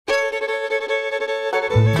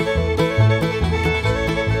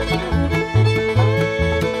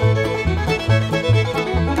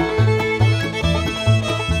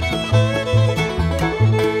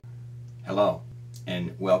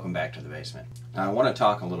Now, I want to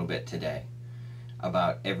talk a little bit today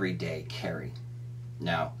about everyday carry.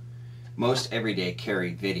 Now, most everyday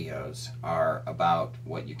carry videos are about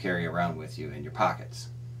what you carry around with you in your pockets.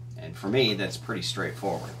 And for me, that's pretty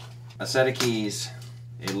straightforward. A set of keys,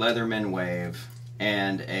 a Leatherman Wave,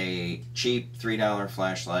 and a cheap $3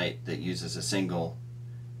 flashlight that uses a single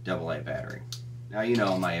AA battery. Now you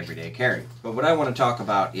know my everyday carry. But what I want to talk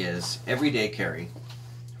about is everyday carry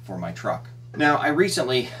for my truck. Now, I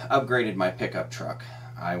recently upgraded my pickup truck.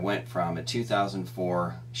 I went from a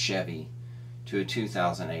 2004 Chevy to a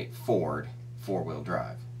 2008 Ford four-wheel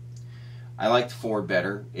drive. I like the Ford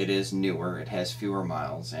better. It is newer, it has fewer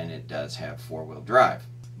miles, and it does have four-wheel drive.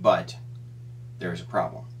 But there's a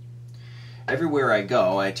problem. Everywhere I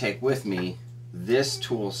go, I take with me this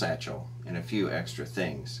tool satchel and a few extra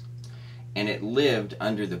things. And it lived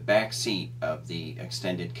under the back seat of the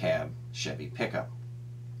extended cab Chevy pickup.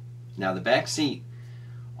 Now, the back seat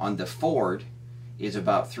on the Ford is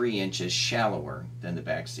about 3 inches shallower than the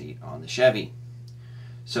back seat on the Chevy.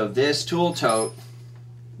 So this tool tote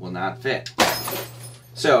will not fit.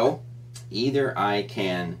 So either I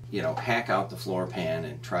can, hack out the floor pan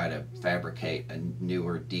and try to fabricate a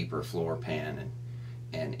newer, deeper floor pan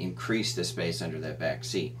and increase the space under that back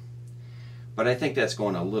seat. But I think that's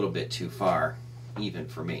going a little bit too far, even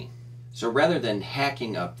for me. So rather than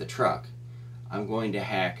hacking up the truck, I'm going to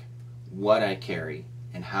hack what I carry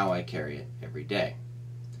and how I carry it every day.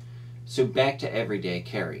 So back to everyday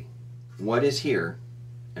carry. What is here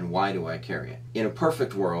and why do I carry it? In a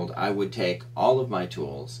perfect world, I would take all of my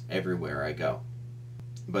tools everywhere I go.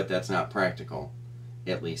 But that's not practical,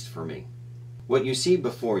 at least for me. What you see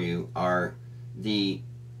before you are the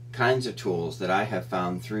kinds of tools that I have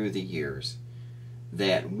found through the years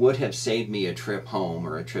that would have saved me a trip home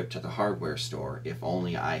or a trip to the hardware store if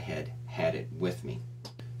only I had had it with me.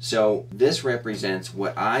 So this represents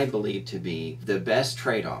what I believe to be the best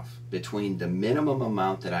trade-off between the minimum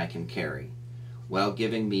amount that I can carry while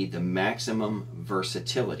giving me the maximum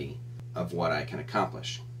versatility of what I can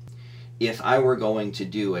accomplish. If I were going to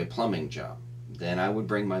do a plumbing job, then I would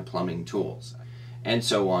bring my plumbing tools, and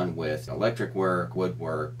so on with electric work,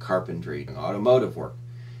 woodwork, carpentry, automotive work.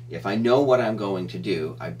 If I know what I'm going to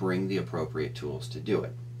do, I bring the appropriate tools to do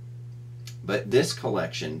it. But this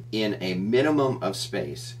collection, in a minimum of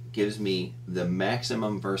space, gives me the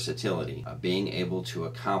maximum versatility of being able to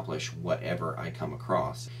accomplish whatever I come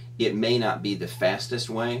across. It may not be the fastest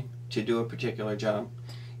way to do a particular job.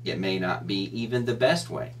 It may not be even the best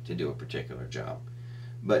way to do a particular job.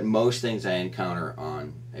 But most things I encounter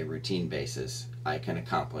on a routine basis, I can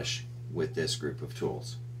accomplish with this group of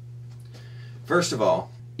tools. First of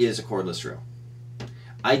all is a cordless drill.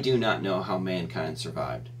 I do not know how mankind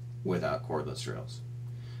survived without cordless drills.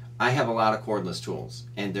 I have a lot of cordless tools,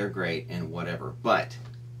 and they're great and whatever, but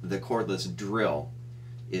the cordless drill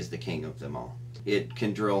is the king of them all. It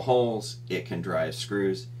can drill holes, it can drive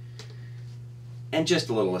screws. And just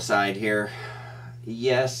a little aside here,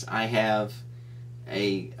 yes, I have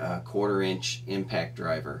a 1/4 inch impact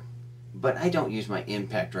driver, but I don't use my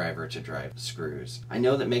impact driver to drive screws. I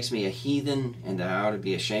know that makes me a heathen, and I ought to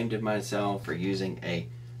be ashamed of myself for using a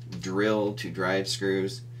drill to drive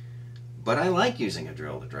screws. But I like using a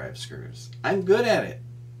drill to drive screws. I'm good at it.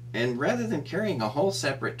 And rather than carrying a whole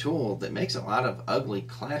separate tool that makes a lot of ugly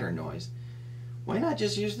clatter noise, why not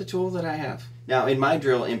just use the tool that I have? Now, in my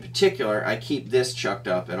drill in particular, I keep this chucked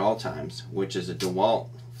up at all times, which is a DeWalt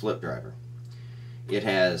flip driver. It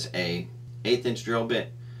has a 1/8 inch drill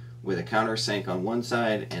bit with a countersink on one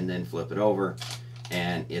side, and then flip it over,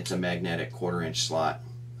 and it's a magnetic 1/4 inch slot.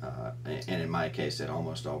 And in my case, it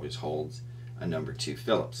almost always holds a number 2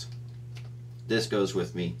 Phillips. This goes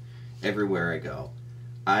with me everywhere I go.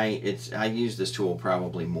 I use this tool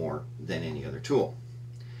probably more than any other tool.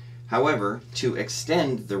 However, to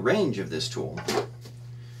extend the range of this tool,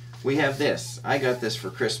 we have this. I got this for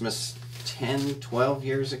Christmas 10, 12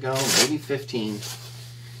 years ago, maybe 15,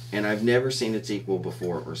 and I've never seen its equal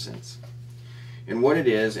before or since. And what it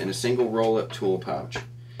is, in a single roll-up tool pouch,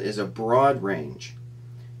 is a broad range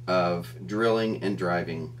of drilling and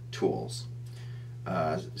driving tools.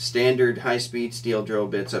 Standard high-speed steel drill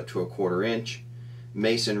bits up to a 1/4 inch,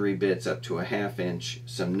 masonry bits up to a 1/2 inch,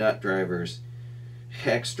 some nut drivers,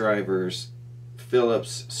 hex drivers,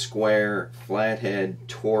 Phillips, square, flathead,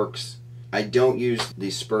 Torx. I don't use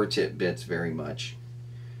these spur tip bits very much,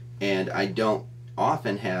 and I don't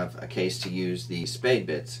often have a case to use the spade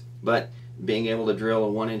bits, but being able to drill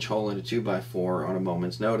a 1-inch hole in a 2x4 on a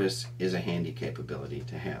moment's notice is a handy capability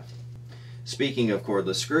to have. Speaking of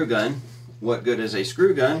cordless screw gun, what good is a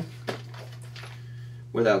screw gun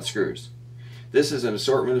without screws? This is an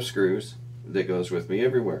assortment of screws that goes with me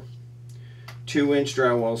everywhere. 2-inch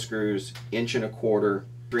drywall screws, 1.25 inch,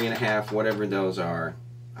 3.5, whatever those are,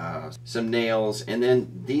 some nails, and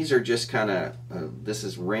then these are just kind of, this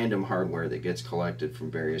is random hardware that gets collected from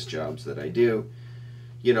various jobs that I do.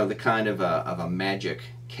 You know, the kind of a magic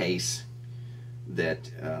case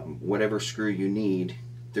that whatever screw you need,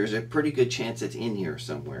 there's a pretty good chance it's in here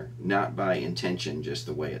somewhere, not by intention, just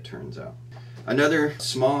the way it turns out. Another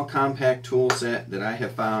small compact tool set that I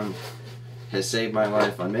have found has saved my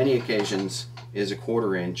life on many occasions is a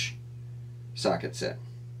 1/4 inch socket set.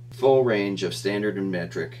 Full range of standard and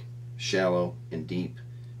metric, shallow and deep,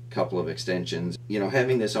 couple of extensions. You know,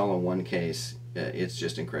 having this all in one case, it's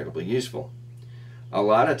just incredibly useful. A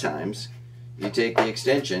lot of times you take the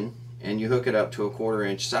extension and you hook it up to a 1/4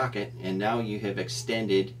 inch socket, and now you have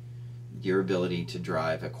extended your ability to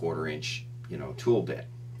drive a 1/4 inch, you know, tool bit.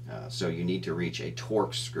 So you need to reach a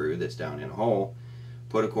Torx screw that's down in a hole,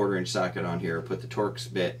 put a 1/4 inch socket on here, put the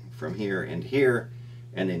Torx bit from here into here,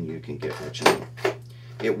 and then you can get what you need.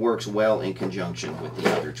 It works well in conjunction with the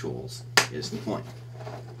other tools, is the point.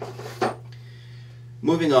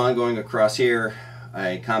 Moving on, going across here,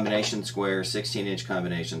 a combination square, 16-inch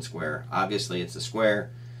combination square. Obviously it's a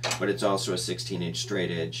square, but it's also a 16-inch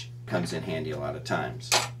straight edge. Comes in handy a lot of times.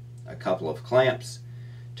 A couple of clamps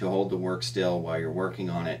to hold the work still while you're working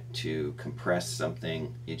on it, to compress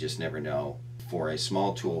something. You just never know. For a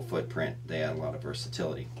small tool footprint, they add a lot of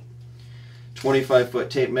versatility. 25-foot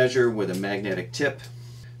tape measure with a magnetic tip.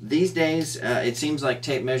 These days, it seems like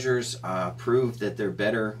tape measures prove that they're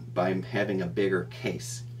better by having a bigger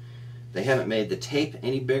case. They haven't made the tape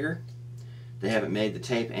any bigger. They haven't made the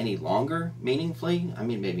tape any longer, meaningfully. I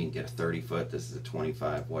mean, maybe you can get a 30-foot. This is a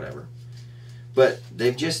 25, whatever. But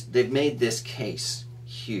they've made this case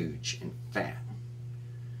huge and fat.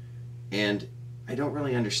 And I don't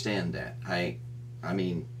really understand that. I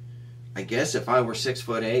mean, I guess if I were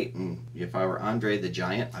 6'8" and if I were Andre the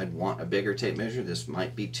Giant, I'd want a bigger tape measure. This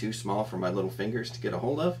might be too small for my little fingers to get a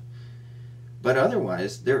hold of. But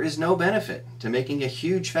otherwise, there is no benefit to making a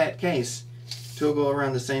huge fat case to go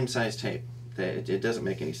around the same size tape. It doesn't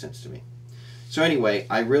make any sense to me. So anyway,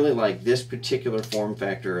 I really like this particular form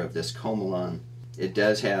factor of this Comalon. It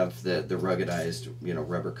does have the ruggedized, you know,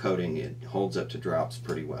 rubber coating. It holds up to drops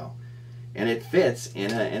pretty well. And it fits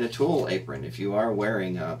in a tool apron. If you are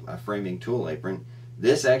wearing a framing tool apron,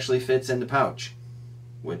 this actually fits in the pouch,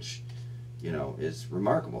 which, you know, is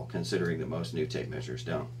remarkable considering that most new tape measures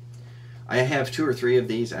don't. I have 2 or 3 of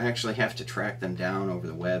these. I actually have to track them down over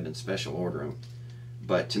the web and special order them.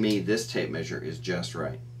 But to me, this tape measure is just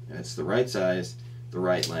right. It's the right size, the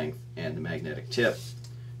right length, and the magnetic tip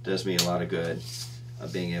does me a lot of good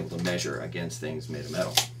of being able to measure against things made of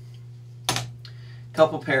metal.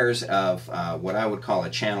 Couple pairs of what I would call a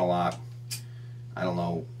channel lock. I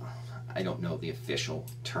don't know the official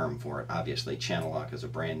term for it. Obviously, channel lock is a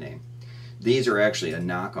brand name. These are actually a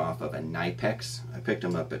knockoff of a Nipex. I picked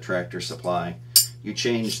them up at Tractor Supply. You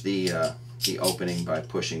change the opening by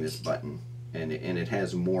pushing this button, and it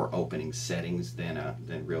has more opening settings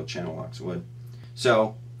than real channel locks would.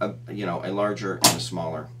 So, you know, a larger and a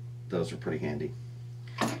smaller. Those are pretty handy.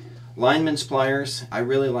 Lineman's pliers. I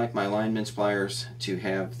really like my lineman's pliers to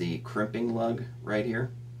have the crimping lug right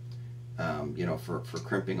here, you know, for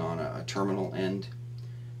crimping on a terminal end.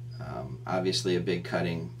 Obviously a big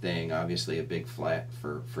cutting thing, obviously a big flat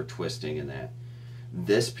for twisting and that.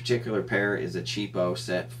 This particular pair is a cheapo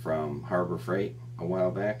set from Harbor Freight a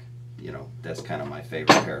while back. You know, that's kind of my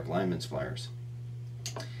favorite pair of lineman's pliers.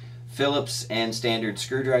 Phillips and standard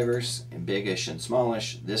screwdrivers, biggish and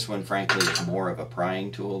smallish. This one, frankly, is more of a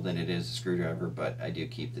prying tool than it is a screwdriver, but I do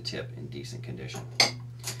keep the tip in decent condition.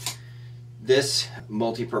 This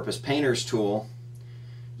multi-purpose painter's tool,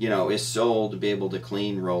 you know, is sold to be able to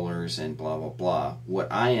clean rollers and blah, blah, blah. What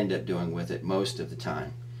I end up doing with it most of the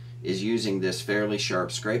time is using this fairly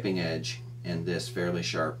sharp scraping edge and this fairly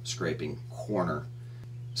sharp scraping corner.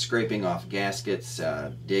 Scraping off gaskets,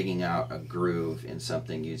 digging out a groove in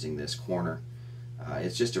something using this corner.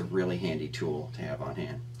 It's just a really handy tool to have on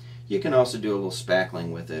hand. You can also do a little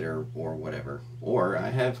spackling with it or whatever. Or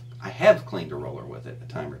I have cleaned a roller with it a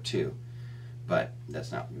time or two, but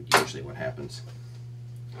that's not usually what happens.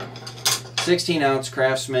 16-ounce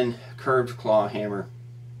Craftsman curved claw hammer.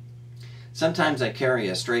 Sometimes I carry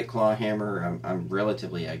a straight claw hammer. I'm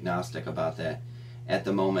relatively agnostic about that. At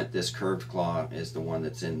the moment, this curved claw is the one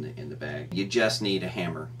that's in the bag. You just need a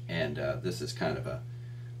hammer, and this is kind of a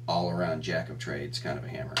all-around jack of trades kind of a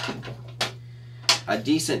hammer. A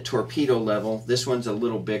decent torpedo level. This one's a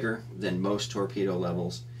little bigger than most torpedo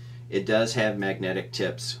levels. It does have magnetic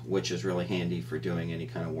tips, which is really handy for doing any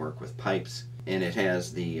kind of work with pipes. And it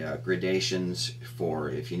has the gradations for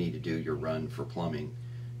if you need to do your run for plumbing,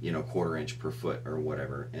 you know, 1/4 inch per foot or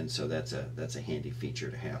whatever. And so that's a handy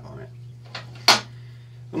feature to have on it.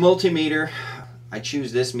 A multimeter. I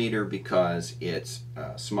choose this meter because it's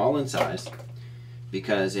small in size,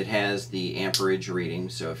 because it has the amperage reading.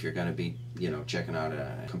 So if you're going to be, you know, checking out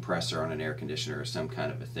a compressor on an air conditioner or some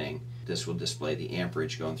kind of a thing, this will display the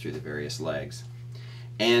amperage going through the various legs.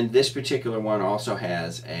 And this particular one also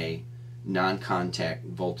has a non-contact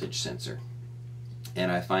voltage sensor,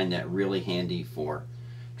 and I find that really handy for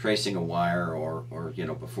tracing a wire, or you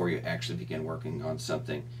know, before you actually begin working on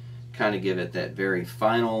something, kind of give it that very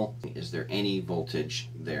final, is there any voltage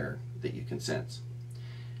there that you can sense.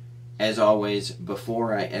 As always,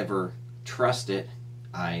 before I ever trust it,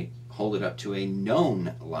 I hold it up to a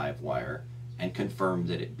known live wire and confirm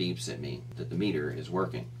that it beeps at me that the meter is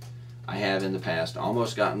working. I have in the past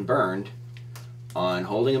almost gotten burned on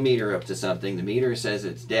holding a meter up to something. The meter says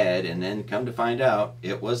it's dead, and then come to find out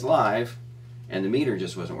it was live and the meter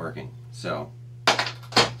just wasn't working. So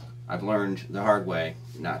I've learned the hard way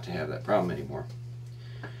not to have that problem anymore.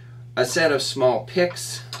 A set of small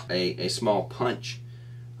picks, a small punch.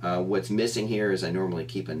 What's missing here is I normally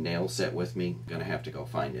keep a nail set with me. I'm gonna have to go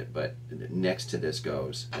find it, but next to this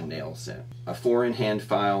goes a nail set. A 4-in-hand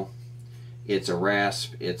file. It's a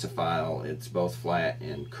rasp, it's a file, it's both flat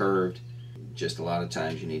and curved. Just a lot of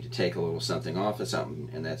times you need to take a little something off of something,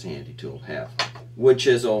 and that's a handy tool to have. Wood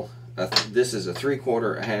chisel. This is a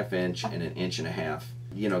 3/4, a 1/2 inch, and an 1.5 inch.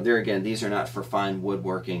 You know, there again, these are not for fine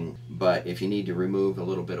woodworking, but if you need to remove a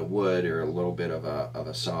little bit of wood or a little bit of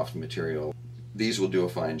a soft material, these will do a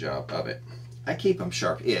fine job of it. I keep them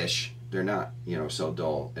sharp-ish. They're not, you know, so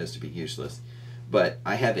dull as to be useless. But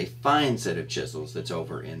I have a fine set of chisels that's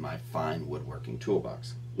over in my fine woodworking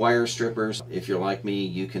toolbox. Wire strippers. If you're like me,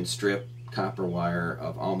 you can strip copper wire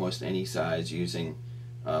of almost any size using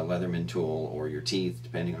a Leatherman tool or your teeth,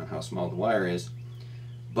 depending on how small the wire is.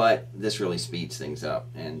 But this really speeds things up,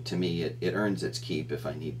 and to me it earns its keep if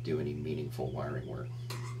I need to do any meaningful wiring work.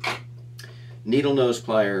 Needle nose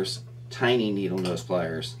pliers, tiny needle nose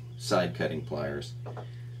pliers, side cutting pliers.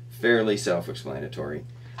 Fairly self-explanatory.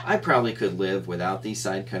 I probably could live without these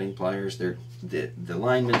side cutting pliers. The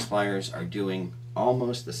lineman's pliers are doing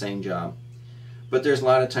almost the same job, but there's a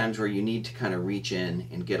lot of times where you need to kind of reach in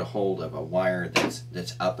and get a hold of a wire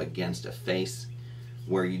that's up against a face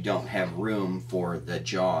where you don't have room for the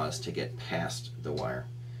jaws to get past the wire.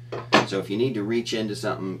 So if you need to reach into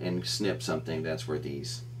something and snip something, that's where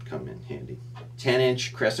these come in handy.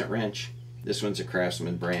 10-inch crescent wrench. This one's a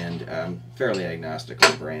Craftsman brand. I'm fairly agnostic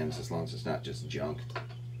on brands as long as it's not just junk.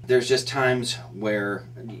 There's just times where,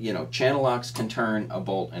 you know, channel locks can turn a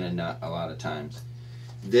bolt and a nut a lot of times.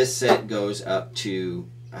 This set goes up to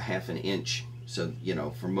a 1/2 inch. So, you know,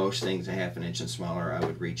 for most things a 1/2 inch and smaller, I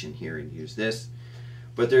would reach in here and use this.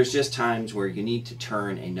 But there's just times where you need to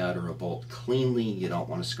turn a nut or a bolt cleanly. You don't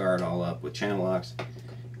want to scar it all up with channel locks,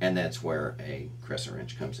 and that's where a crescent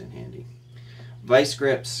wrench comes in handy. Vice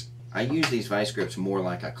grips. I use these vice grips more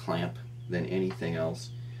like a clamp than anything else.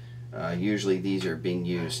 Usually these are being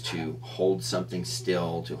used to hold something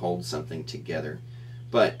still, to hold something together.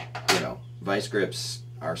 But, you know, vice grips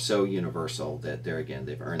are so universal that there again,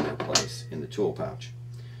 they've earned their place in the tool pouch,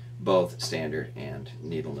 both standard and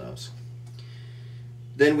needle nose.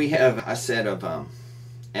 Then we have a set of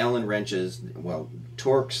Allen wrenches, well,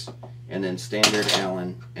 Torx, and then standard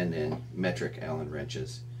Allen, and then metric Allen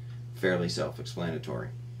wrenches. Fairly self-explanatory.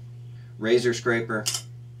 Razor scraper,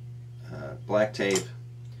 black tape,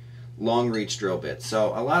 long reach drill bits. So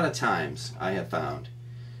a lot of times I have found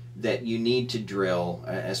that you need to drill,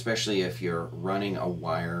 especially if you're running a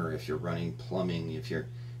wire, if you're running plumbing,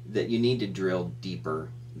 that you need to drill deeper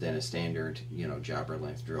than a standard, you know, jobber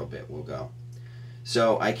length drill bit will go.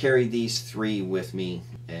 So I carry these 3 with me,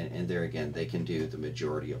 and there again, they can do the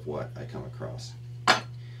majority of what I come across.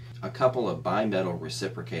 A couple of bimetal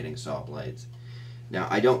reciprocating saw blades. Now,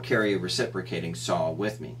 I don't carry a reciprocating saw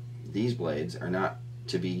with me. These blades are not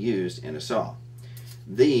to be used in a saw.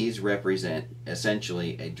 These represent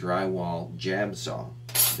essentially a drywall jab saw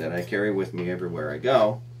that I carry with me everywhere I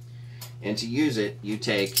go. And to use it, you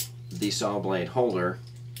take the saw blade holder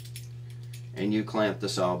and you clamp the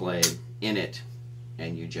saw blade in it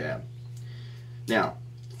and you jab. Now,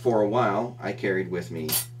 for a while, I carried with me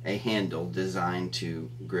a handle designed to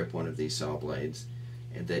grip one of these saw blades,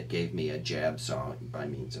 and that gave me a jab saw by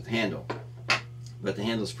means of the handle. But the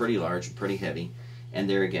handle's pretty large and pretty heavy, and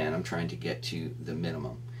there again, I'm trying to get to the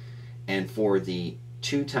minimum. And for the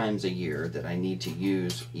 2 times a year that I need to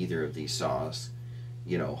use either of these saws,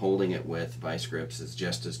 you know, holding it with vice grips is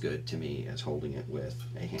just as good to me as holding it with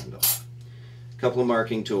a handle. couple of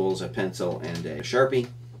marking tools, a pencil, and a Sharpie.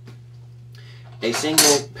 A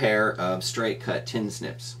single pair of straight cut tin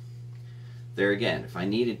snips. There again, if I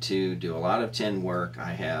needed to do a lot of tin work,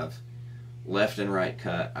 I have left and right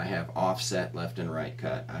cut, I have offset left and right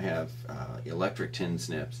cut, I have electric tin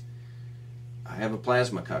snips, I have a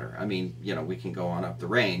plasma cutter. I mean, you know, we can go on up the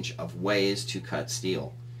range of ways to cut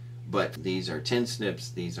steel. But these are tin snips,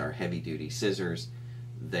 these are heavy duty scissors,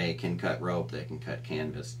 they can cut rope, they can cut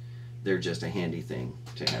canvas. They're just a handy thing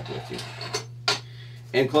to have with you.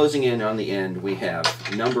 And closing in on the end, we have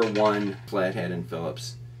 #1 flathead and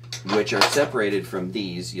Phillips, which are separated from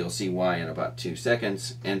these. You'll see why in about 2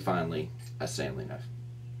 seconds. And finally, a sailing knife.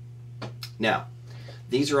 Now,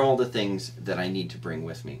 these are all the things that I need to bring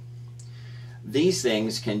with me. These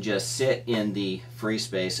things can just sit in the free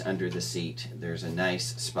space under the seat. There's a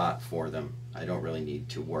nice spot for them. I don't really need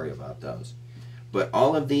to worry about those. But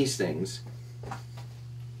all of these things,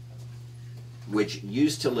 which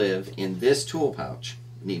used to live in this tool pouch,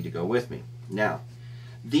 need to go with me. Now,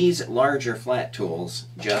 these larger flat tools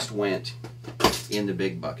just went in the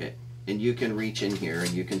big bucket, and you can reach in here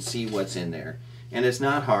and you can see what's in there. And it's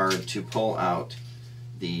not hard to pull out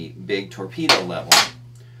the big torpedo level,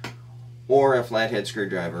 or a flathead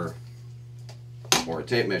screwdriver, or a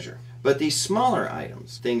tape measure. But these smaller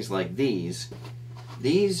items, things like these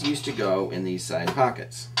used to go in these side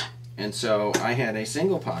pockets. And so I had a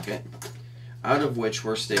single pocket out of which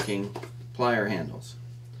we're sticking plier handles.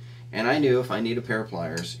 And I knew if I need a pair of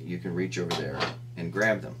pliers, you can reach over there and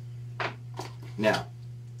grab them. Now,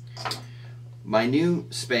 my new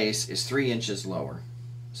space is 3 inches lower,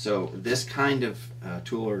 so this kind of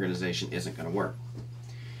tool organization isn't going to work.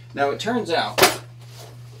 Now it turns out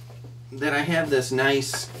that I have this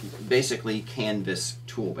nice, basically canvas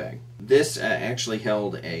tool bag. This actually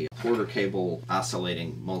held a quarter cable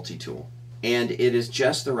oscillating multi-tool, and it is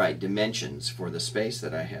just the right dimensions for the space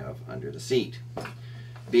that I have under the seat.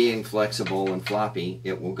 Being flexible and floppy,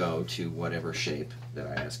 it will go to whatever shape that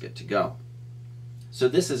I ask it to go. So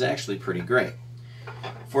this is actually pretty great.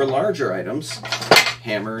 For larger items,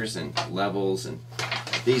 hammers and levels and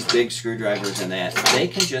these big screwdrivers and that, they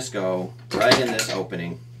can just go right in this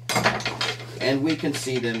opening and we can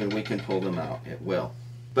see them and we can pull them out at will.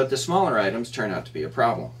 But the smaller items turn out to be a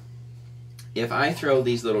problem. If I throw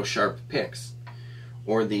these little sharp picks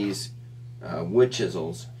or these wood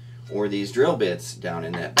chisels or these drill bits down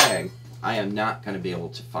in that bag, I am not going to be able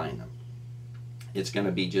to find them. It's going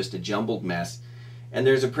to be just a jumbled mess, and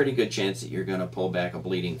there's a pretty good chance that you're going to pull back a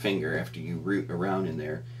bleeding finger after you root around in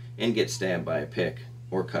there and get stabbed by a pick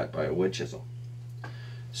or cut by a wood chisel.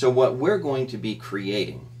 So what we're going to be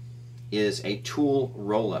creating is a tool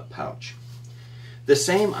roll-up pouch. The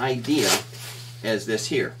same idea as this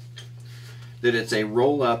here, that it's a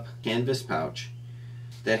roll-up canvas pouch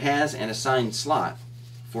that has an assigned slot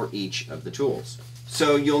for each of the tools.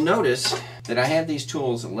 So you'll notice that I have these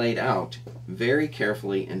tools laid out very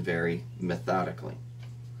carefully and very methodically.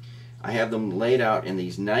 I have them laid out in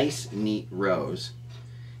these nice, neat rows,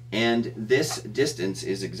 and this distance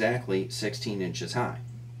is exactly 16 inches high.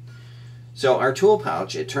 So our tool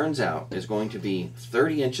pouch, it turns out, is going to be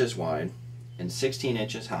 30 inches wide and 16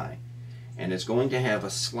 inches high, and it's going to have a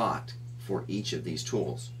slot for each of these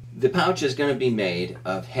tools. The pouch is going to be made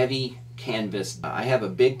of heavy canvas. I have a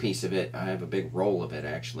big piece of it, I have a big roll of it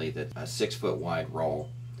actually, that a 6-foot wide roll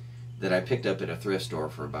that I picked up at a thrift store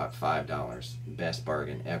for about $5, best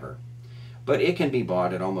bargain ever. But it can be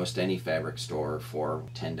bought at almost any fabric store for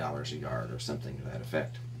 $10 a yard or something to that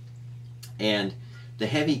effect. And the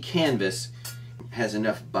heavy canvas has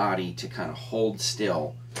enough body to kind of hold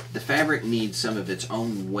still. The fabric needs some of its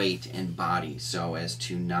own weight and body so as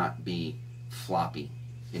to not be floppy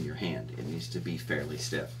in your hand. It needs to be fairly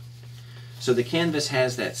stiff. So the canvas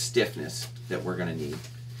has that stiffness that we're going to need.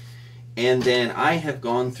 And then I have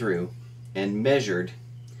gone through and measured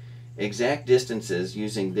exact distances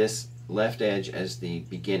using this left edge as the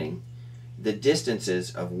beginning, the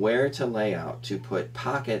distances of where to lay out to put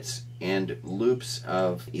pockets and loops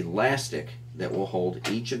of elastic that will hold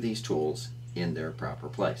each of these tools in their proper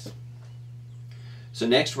place. So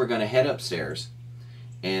next we're going to head upstairs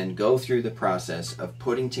and go through the process of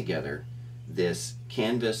putting together this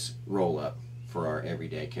canvas roll-up for our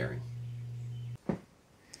everyday carry.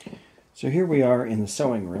 So here we are in the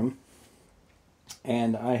sewing room,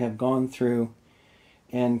 and I have gone through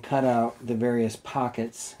and cut out the various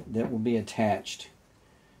pockets that will be attached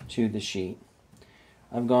to the sheet.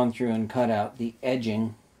 I've gone through and cut out the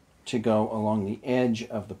edging to go along the edge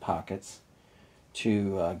of the pockets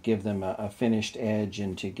to give them a finished edge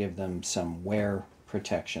and to give them some wear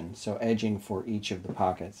protection. So edging for each of the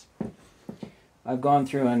pockets. I've gone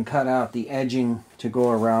through and cut out the edging to go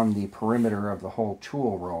around the perimeter of the whole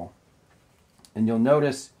tool roll. And you'll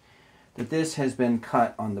notice that this has been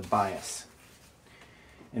cut on the bias.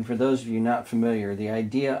 And for those of you not familiar, the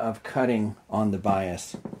idea of cutting on the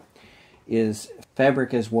bias is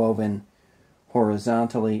fabric is woven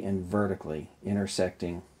horizontally and vertically,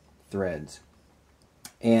 intersecting threads.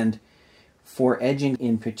 And for edging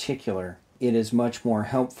in particular, it is much more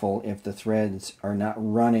helpful if the threads are not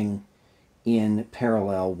running in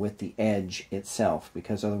parallel with the edge itself,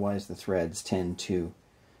 because otherwise the threads tend to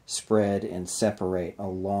spread and separate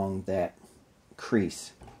along that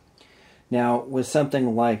crease. Now, with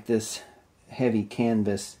something like this heavy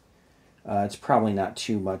canvas, it's probably not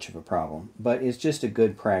too much of a problem, but it's just a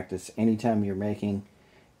good practice anytime you're making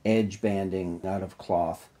edge banding out of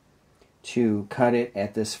cloth to cut it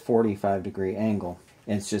at this 45-degree angle.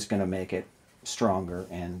 It's just going to make it stronger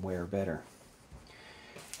and wear better.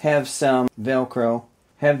 Have some Velcro.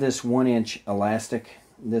 Have this 1-inch elastic.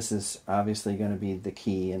 This is obviously going to be the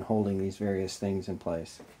key in holding these various things in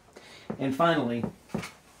place. And finally,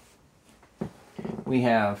 we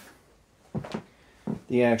have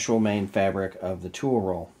the actual main fabric of the tool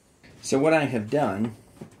roll. So what I have done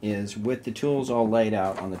is, with the tools all laid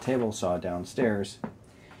out on the table saw downstairs,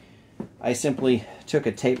 I simply took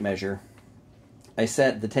a tape measure. I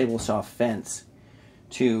set the table saw fence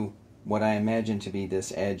to what I imagine to be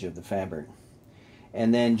this edge of the fabric.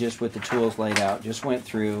 And then, just with the tools laid out, just went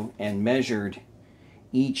through and measured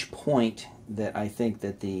each point that I think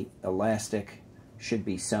that the elastic should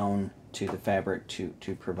be sewn to the fabric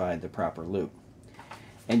to provide the proper loop.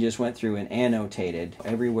 And just went through and annotated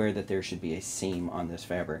everywhere that there should be a seam on this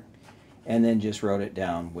fabric. And then just wrote it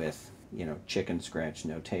down with, chicken scratch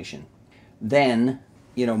notation. Then,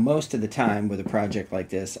 most of the time with a project like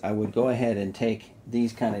this, I would go ahead and take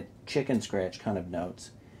these kind of chicken scratch kind of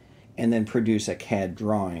notes and then produce a CAD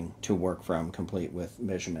drawing to work from, complete with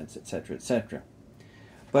measurements, etc., etc.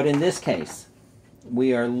 But in this case,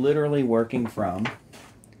 we are literally working from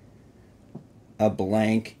a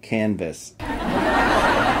blank canvas.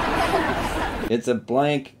 It's a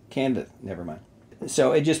blank canvas. Never mind.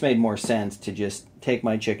 So it just made more sense to just take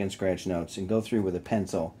my chicken scratch notes and go through with a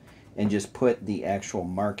pencil and just put the actual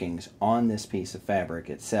markings on this piece of fabric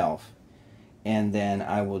itself. And then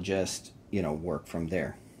I will just, work from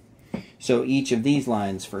there. So each of these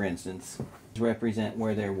lines, for instance, represent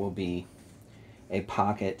where there will be a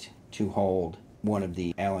pocket to hold one of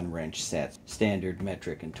the Allen wrench sets, standard,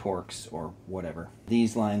 metric, and Torx, or whatever.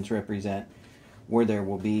 These lines represent where there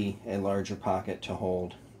will be a larger pocket to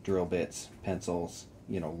hold drill bits, pencils,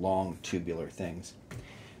 long tubular things.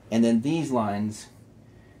 And then these lines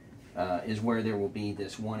is where there will be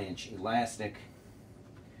this 1-inch elastic,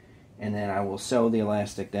 and then I will sew the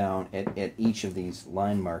elastic down at each of these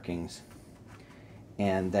line markings,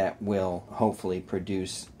 and that will hopefully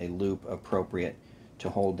produce a loop appropriate to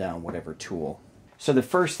hold down whatever tool. So the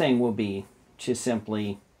first thing will be to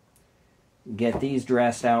simply get these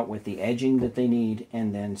dressed out with the edging that they need,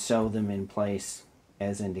 and then sew them in place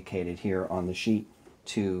as indicated here on the sheet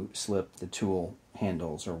to slip the tool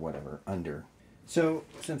handles or whatever under. So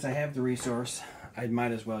since I have the resource, I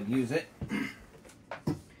might as well use it.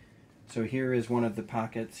 So here is one of the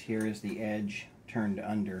pockets, here is the edge turned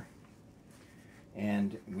under,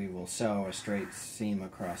 and we will sew a straight seam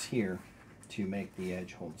across here to make the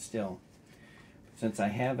edge hold still. Since I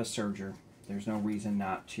have a serger, there's no reason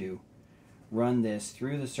not to run this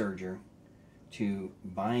through the serger to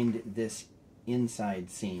bind this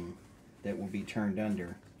inside seam that will be turned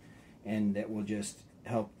under, and that will just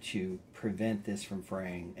help to prevent this from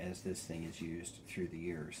fraying as this thing is used through the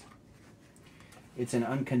years. It's an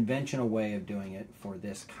unconventional way of doing it for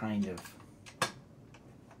this kind of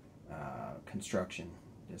construction,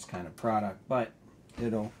 this kind of product, but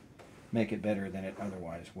it'll make it better than it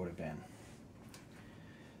otherwise would have been.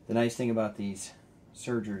 The nice thing about these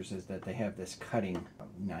sergers is that they have this cutting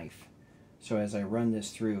knife. So as I run this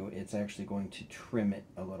through, it's actually going to trim it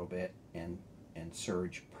a little bit and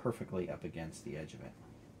serge perfectly up against the edge of it.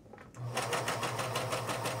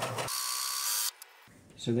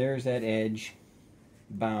 So there's that edge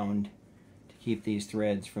bound to keep these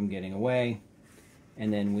threads from getting away,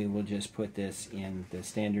 and then we will just put this in the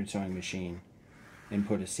standard sewing machine and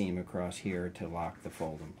put a seam across here to lock the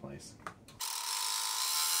fold in place.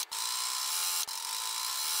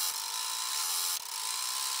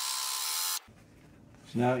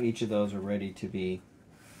 So now each of those are ready to be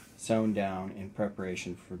sewn down in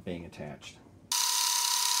preparation for being attached.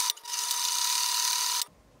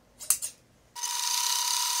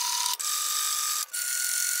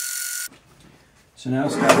 So now,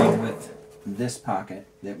 starting with this pocket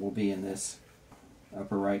that will be in this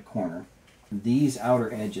upper right corner. These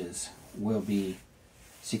outer edges will be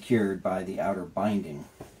secured by the outer binding.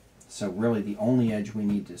 So really the only edge we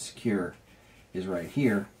need to secure is right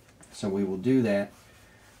here. So we will do that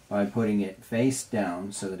by putting it face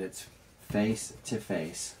down so that it's face to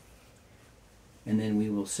face. And then we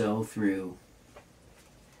will sew through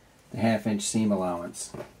the 1/2 inch seam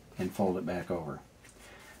allowance and fold it back over.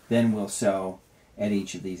 Then we'll sew at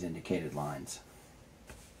each of these indicated lines.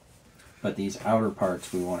 But these outer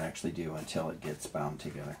parts we won't actually do until it gets bound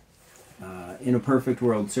together. In a perfect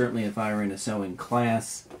world, certainly if I were in a sewing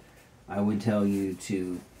class, I would tell you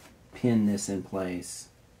to pin this in place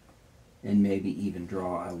and maybe even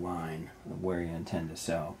draw a line of where you intend to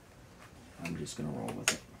sew. I'm just going to roll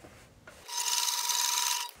with it.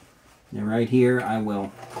 Now right here I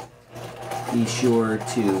will be sure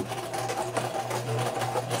to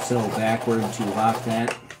sew backward to lock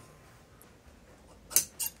that.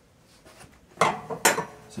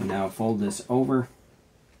 So now fold this over.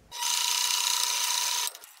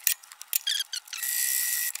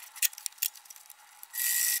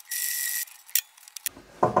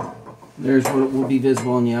 There's what will be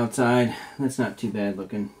visible on the outside. That's not too bad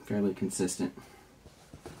looking, fairly consistent.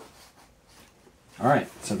 Alright,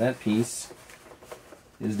 so that piece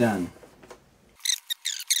is done.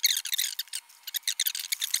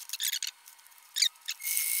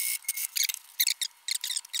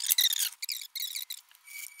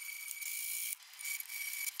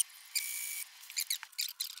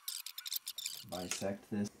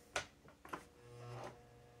 Bisect this.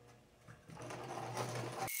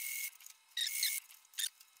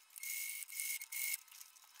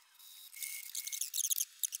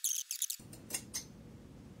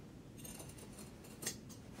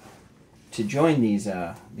 To join these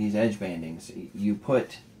edge bandings, you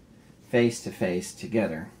put face to face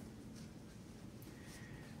together,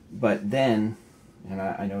 but then, and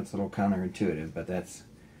I know it's a little counterintuitive, but that's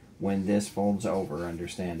when this folds over,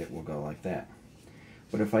 understand it will go like that.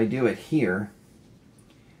 But if I do it here,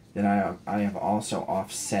 then I have also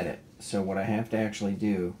offset it. So what I have to actually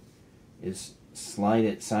do is slide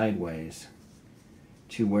it sideways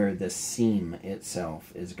to where the seam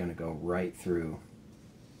itself is going to go right through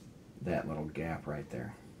that little gap right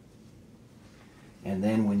there. And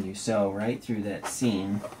then when you sew right through that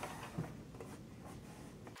seam,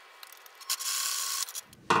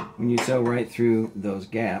 when you sew right through those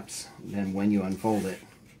gaps, then when you unfold it,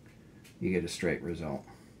 you get a straight result.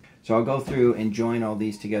 So I'll go through and join all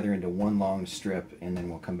these together into one long strip, and then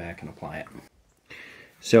we'll come back and apply it.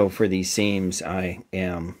 So for these seams, I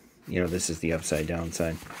am, this is the upside down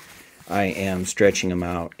side, I am stretching them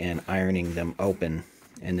out and ironing them open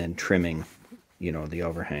and then trimming, the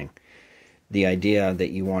overhang. The idea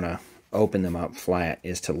that you want to open them up flat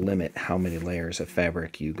is to limit how many layers of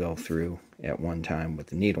fabric you go through at one time with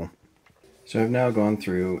the needle. So I've now gone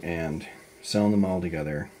through and sewn them all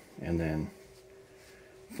together and then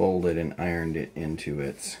folded and ironed it into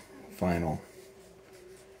its final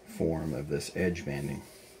form of this edge banding.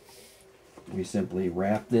 We simply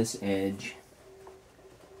wrap this edge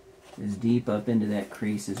as deep up into that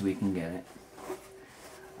crease as we can get it.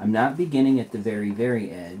 I'm not beginning at the very, very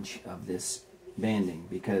edge of this banding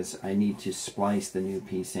because I need to splice the new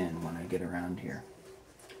piece in when I get around here.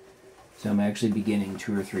 So I'm actually beginning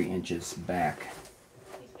 2 or 3 inches back.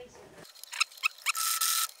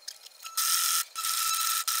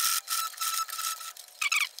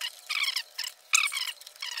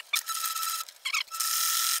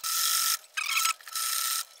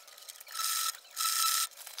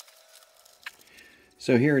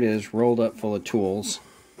 So here it is, rolled up full of tools.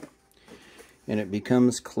 And it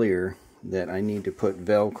becomes clear that I need to put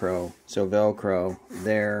Velcro. So Velcro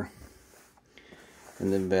there,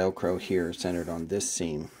 and then Velcro here centered on this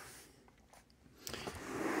seam.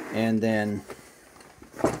 And then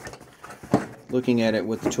looking at it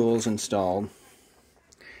with the tools installed,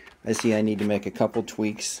 I see I need to make a couple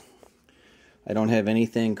tweaks. I don't have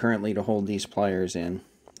anything currently to hold these pliers in,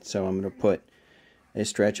 so I'm going to put a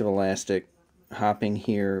stretch of elastic hopping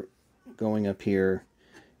here, going up here,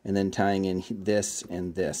 and then tying in this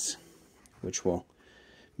and this, which will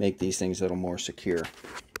make these things a little more secure.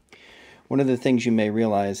 One of the things you may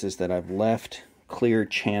realize is that I've left clear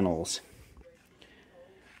channels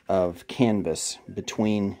of canvas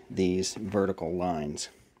between these vertical lines.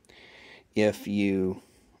 If it's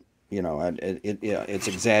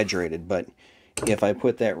exaggerated, but if I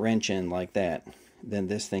put that wrench in like that, then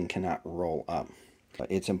this thing cannot roll up.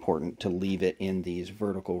 It's important to leave it in these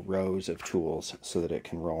vertical rows of tools so that it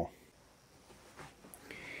can roll.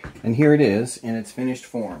 And here it is in its finished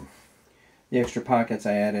form. The extra pockets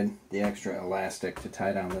I added, the extra elastic to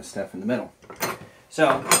tie down this stuff in the middle.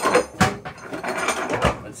 So,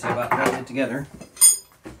 let's see about putting it together.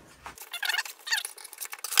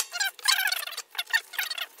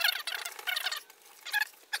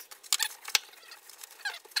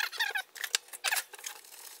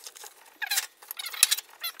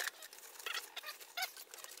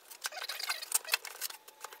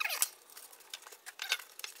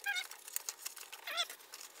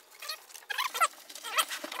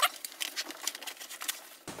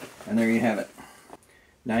 And there you have it.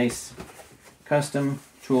 Nice custom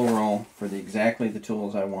tool roll for exactly the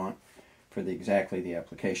tools I want, for exactly the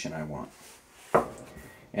application I want.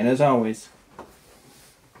 And as always,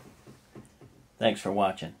 thanks for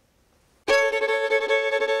watching.